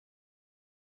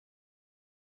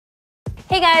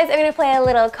Hey guys, I'm gonna play a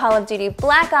little Call of Duty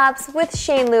Black Ops with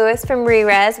Shane Lewis from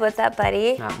Re-Res. What's up,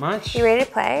 buddy? Not much. You ready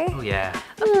to play? Oh yeah.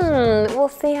 We'll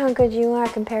see how good you are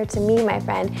compared to me, my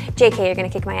friend. JK, you're gonna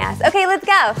kick my ass. Okay, let's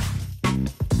go.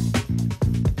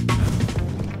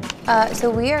 So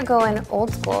we are going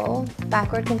old school,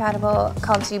 backward compatible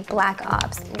Call of Duty Black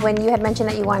Ops. When you had mentioned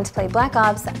that you wanted to play Black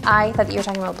Ops, I thought that you were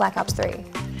talking about Black Ops 3.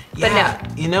 But yeah,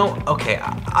 no. You know, okay,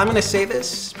 I'm gonna say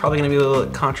this, it's probably gonna be a little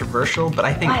controversial, but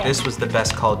I think this was the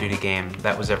best Call of Duty game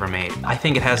that was ever made. I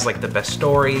think it has like the best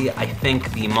story. I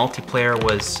think the multiplayer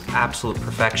was absolute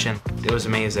perfection. It was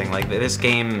amazing. Like this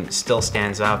game still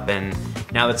stands up, and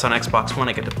now that it's on Xbox One,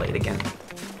 I get to play it again.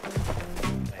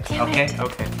 Damn okay, it.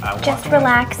 okay. Just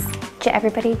relax.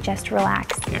 Everybody, just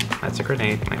relax. Here, that's a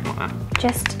grenade. Might wanna.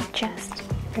 Just,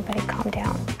 everybody calm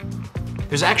down.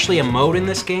 There's actually a mode in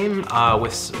this game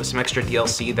with some extra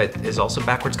DLC that is also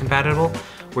backwards compatible,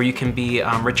 where you can be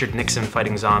Richard Nixon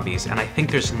fighting zombies, and I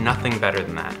think there's nothing better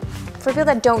than that. For people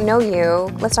that don't know you,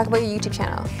 let's talk about your YouTube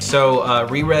channel. So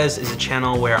Re-Res is a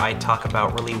channel where I talk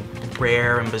about really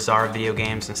rare and bizarre video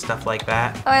games and stuff like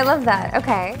that. Oh, I love that,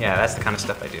 okay. Yeah, that's the kind of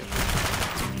stuff I do.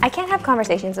 I can't have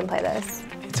conversations and play this.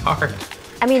 It's hard.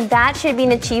 I mean, that should be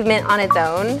an achievement on its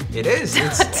own. It is.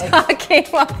 It's talking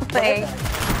while playing.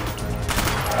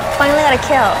 Finally got a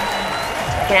kill.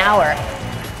 Like an hour.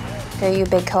 Are you a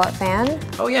big co-op fan?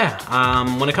 Oh yeah.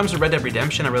 When it comes to Red Dead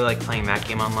Redemption, I really like playing that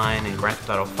game online, and Grand Theft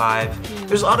Auto 5.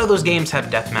 There's a lot of those games have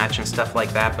deathmatch and stuff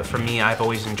like that, but for me, I've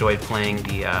always enjoyed playing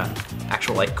the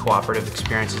actual like cooperative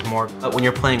experiences more. But when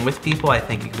you're playing with people, I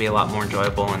think it can be a lot more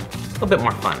enjoyable and a little bit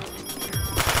more fun.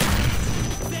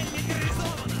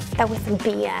 That was some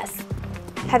BS.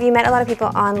 Have you met a lot of people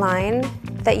online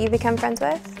that you become friends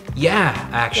with? Yeah,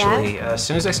 actually. Yeah? As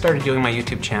soon as I started doing my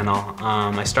YouTube channel,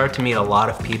 I started to meet a lot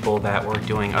of people that were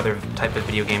doing other type of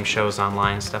video game shows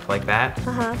online and stuff like that.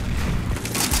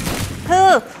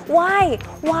 Why?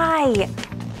 Why?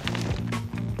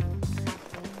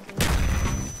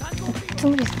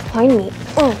 Somebody's behind me.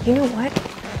 Oh, you know what?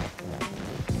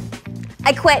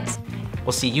 I quit.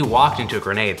 Well, see, you walked into a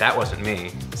grenade. That wasn't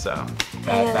me, so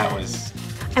that was...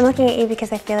 I'm looking at you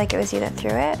because I feel like it was you that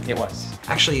threw it. It was.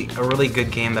 Actually, a really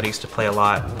good game that I used to play a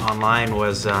lot online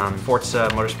was Forza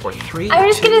Motorsport 3. I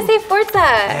was just gonna say Forza.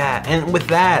 Yeah, and with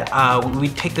that,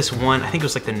 we'd take this one, I think it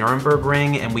was like the Nuremberg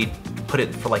Ring, and we'd put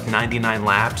it for like 99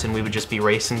 laps, and we would just be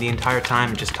racing the entire time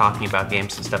and just talking about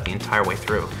games and stuff the entire way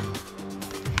through.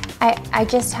 I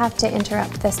just have to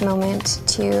interrupt this moment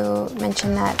to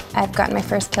mention that I've gotten my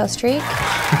first kill streak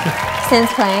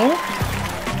since playing.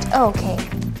 Oh, okay.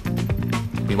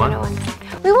 We won?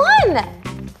 We won!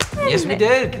 Yes, we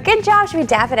did. Good job. Should we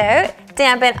dap it out?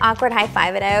 Damp it, awkward high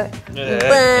five it out.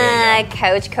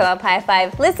 Couch co-op high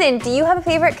five. Listen, do you have a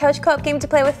favorite couch co-op game to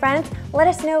play with friends? Let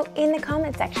us know in the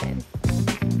comment section.